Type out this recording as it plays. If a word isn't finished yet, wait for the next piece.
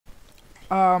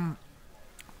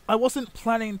I wasn't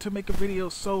planning to make a video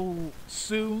so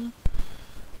soon,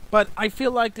 but I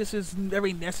feel like this is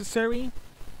very necessary.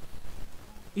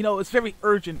 You know, it's very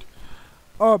urgent.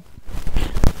 Uh,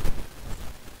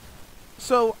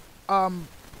 so,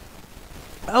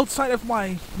 outside of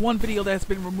my one video that has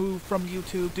been removed from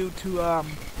YouTube due to,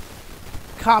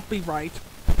 copyright,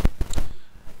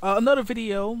 another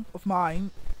video of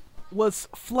mine was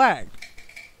flagged.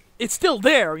 It's still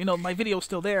there, you know, my video's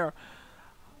still there.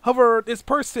 However, this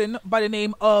person by the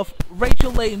name of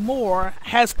Leigh Moore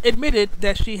has admitted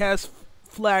that she has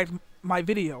flagged my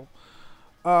video.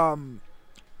 I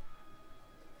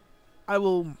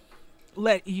will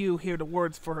let you hear the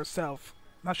words for herself.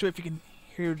 Not sure if you can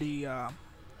hear the,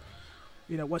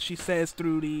 you know, what she says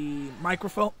through the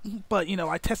microphone, but, you know,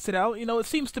 I tested out. You know, it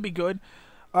seems to be good.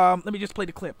 Let me just play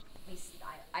the clip.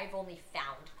 I've only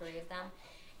found 3 of them.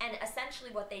 And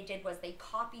essentially what they did was they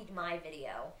copied my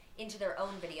video into their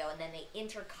own video, and then they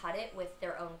intercut it with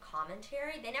their own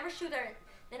commentary. They never show their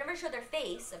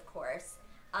face, of course,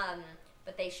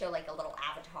 but they show like a little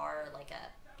avatar, like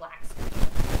a black screen,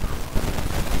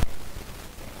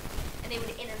 and they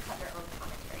would intercut their own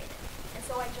commentary in it. And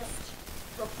so I just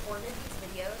reported these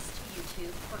videos to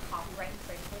YouTube for copyright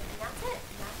infringement, and that's it.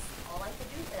 And that's all I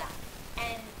could do for that.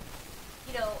 And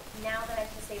you know, now that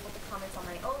I've disabled the comments on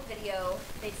my own video,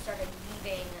 they've started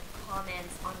leaving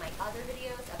comments on my other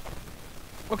videos.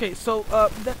 Okay, so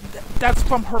that's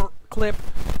from her clip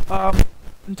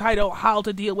entitled "How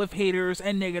to Deal with Haters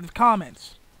and Negative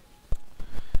Comments."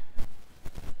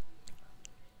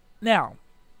 Now,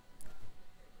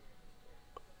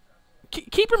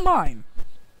 keep in mind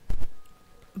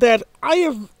that I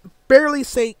have barely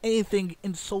said anything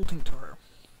insulting to her.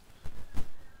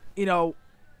 You know,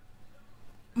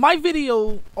 my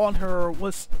video on her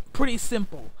was pretty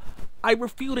simple. I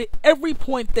refuted every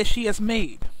point that she has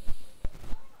made.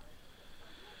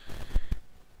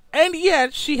 And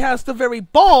yet, she has the very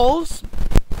balls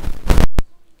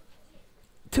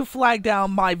to flag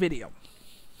down my video.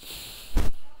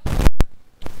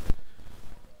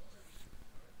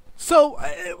 So,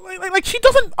 like, she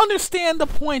doesn't understand the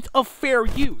point of fair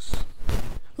use.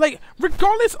 Like,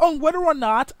 regardless on whether or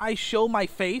not I show my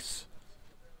face,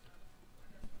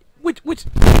 which you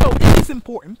know, it is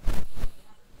important,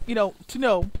 you know, to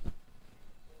know.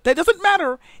 That doesn't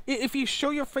matter if you show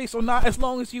your face or not, as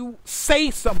long as you say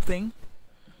something.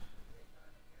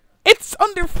 It's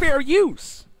under fair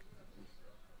use.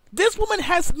 This woman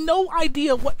has no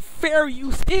idea what fair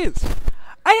use is.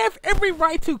 I have every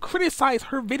right to criticize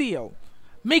her video,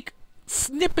 make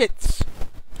snippets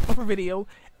of her video,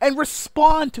 and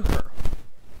respond to her.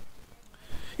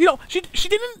 You know, she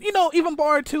didn't, you know, even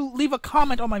bother to leave a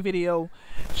comment on my video.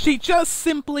 She just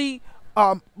simply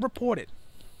reported.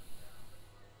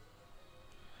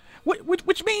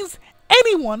 Which means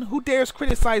anyone who dares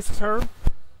criticize her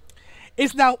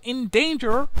is now in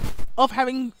danger of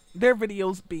having their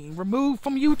videos being removed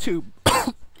from YouTube.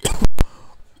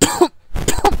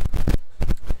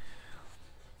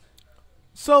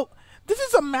 So, this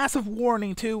is a massive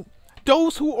warning to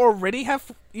those who already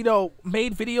have, you know,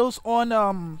 made videos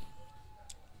on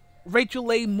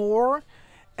Leigh Moore,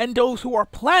 and those who are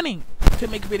planning to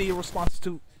make video responses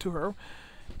to her.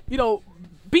 You know,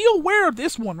 be aware of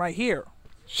this one right here.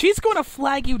 She's going to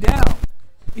flag you down.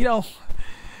 You know,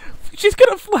 she's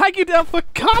going to flag you down for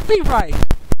copyright.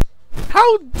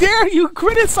 How dare you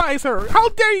criticize her? How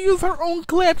dare you use her own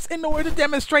clips in order to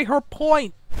demonstrate her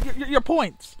point, your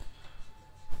points?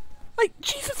 Like,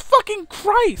 Jesus fucking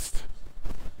Christ.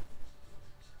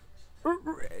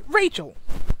 Rachel,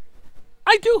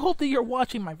 I do hope that you're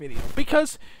watching my video,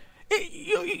 because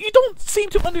you don't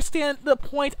seem to understand the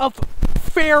point of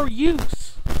fair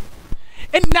use.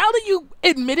 And now that you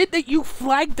admitted that you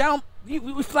flagged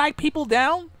people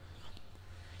down,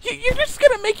 you're just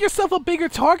gonna make yourself a bigger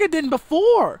target than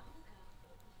before.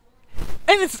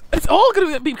 And it's all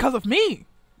gonna be because of me.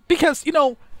 Because, you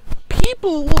know,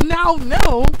 people will now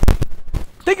know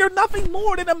that you're nothing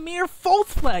more than a mere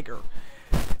false flagger.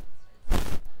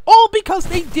 All because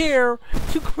they dare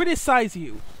to criticize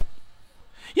you.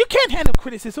 You can't handle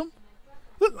criticism.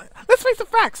 Let's face the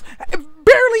facts.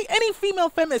 Barely any female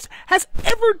feminist has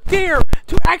ever dared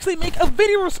to actually make a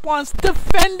video response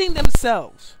defending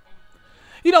themselves.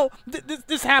 You know,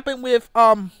 this happened with,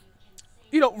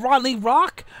 you know, Rodney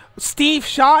Rock, Steve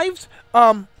Shives,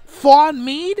 Fawn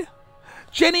Mead,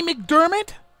 Jenny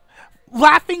McDermott,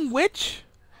 Laughing Witch.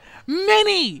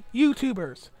 Many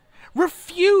YouTubers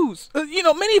refuse, you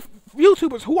know, many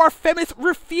YouTubers who are feminists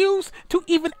refuse to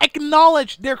even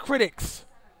acknowledge their critics.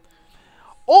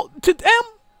 Oh, to them,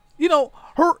 you know,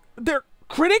 their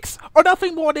Critics are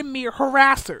nothing more than mere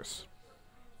harassers.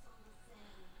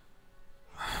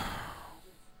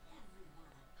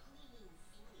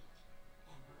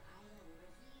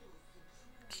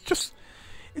 It's just,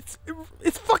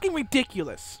 it's fucking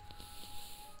ridiculous.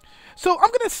 So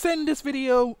I'm gonna send this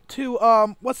video to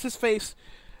what's his face,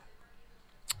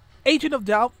 Agent of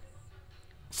Doubt,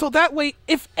 so that way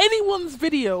if anyone's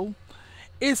video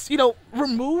is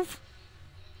removed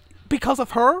because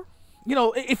of her,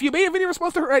 if you made a video in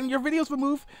response to her and your video's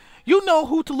removed, you know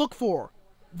who to look for,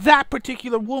 that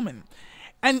particular woman.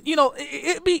 And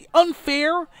it'd be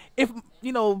unfair if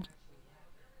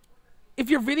if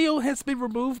your video has been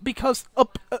removed because of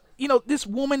this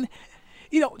woman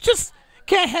just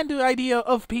can't handle the idea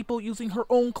of people using her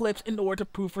own clips in order to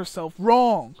prove herself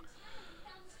wrong.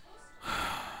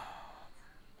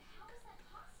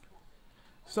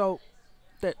 So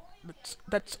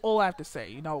that's all I have to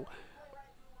say.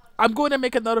 I'm going to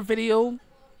make another video,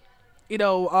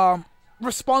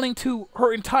 responding to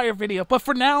her entire video. But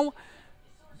for now,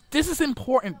 this is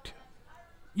important.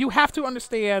 You have to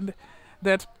understand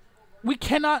that we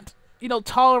cannot,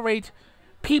 tolerate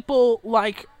people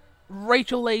like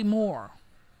Leigh Moore.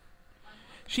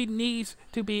 She needs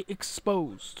to be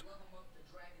exposed.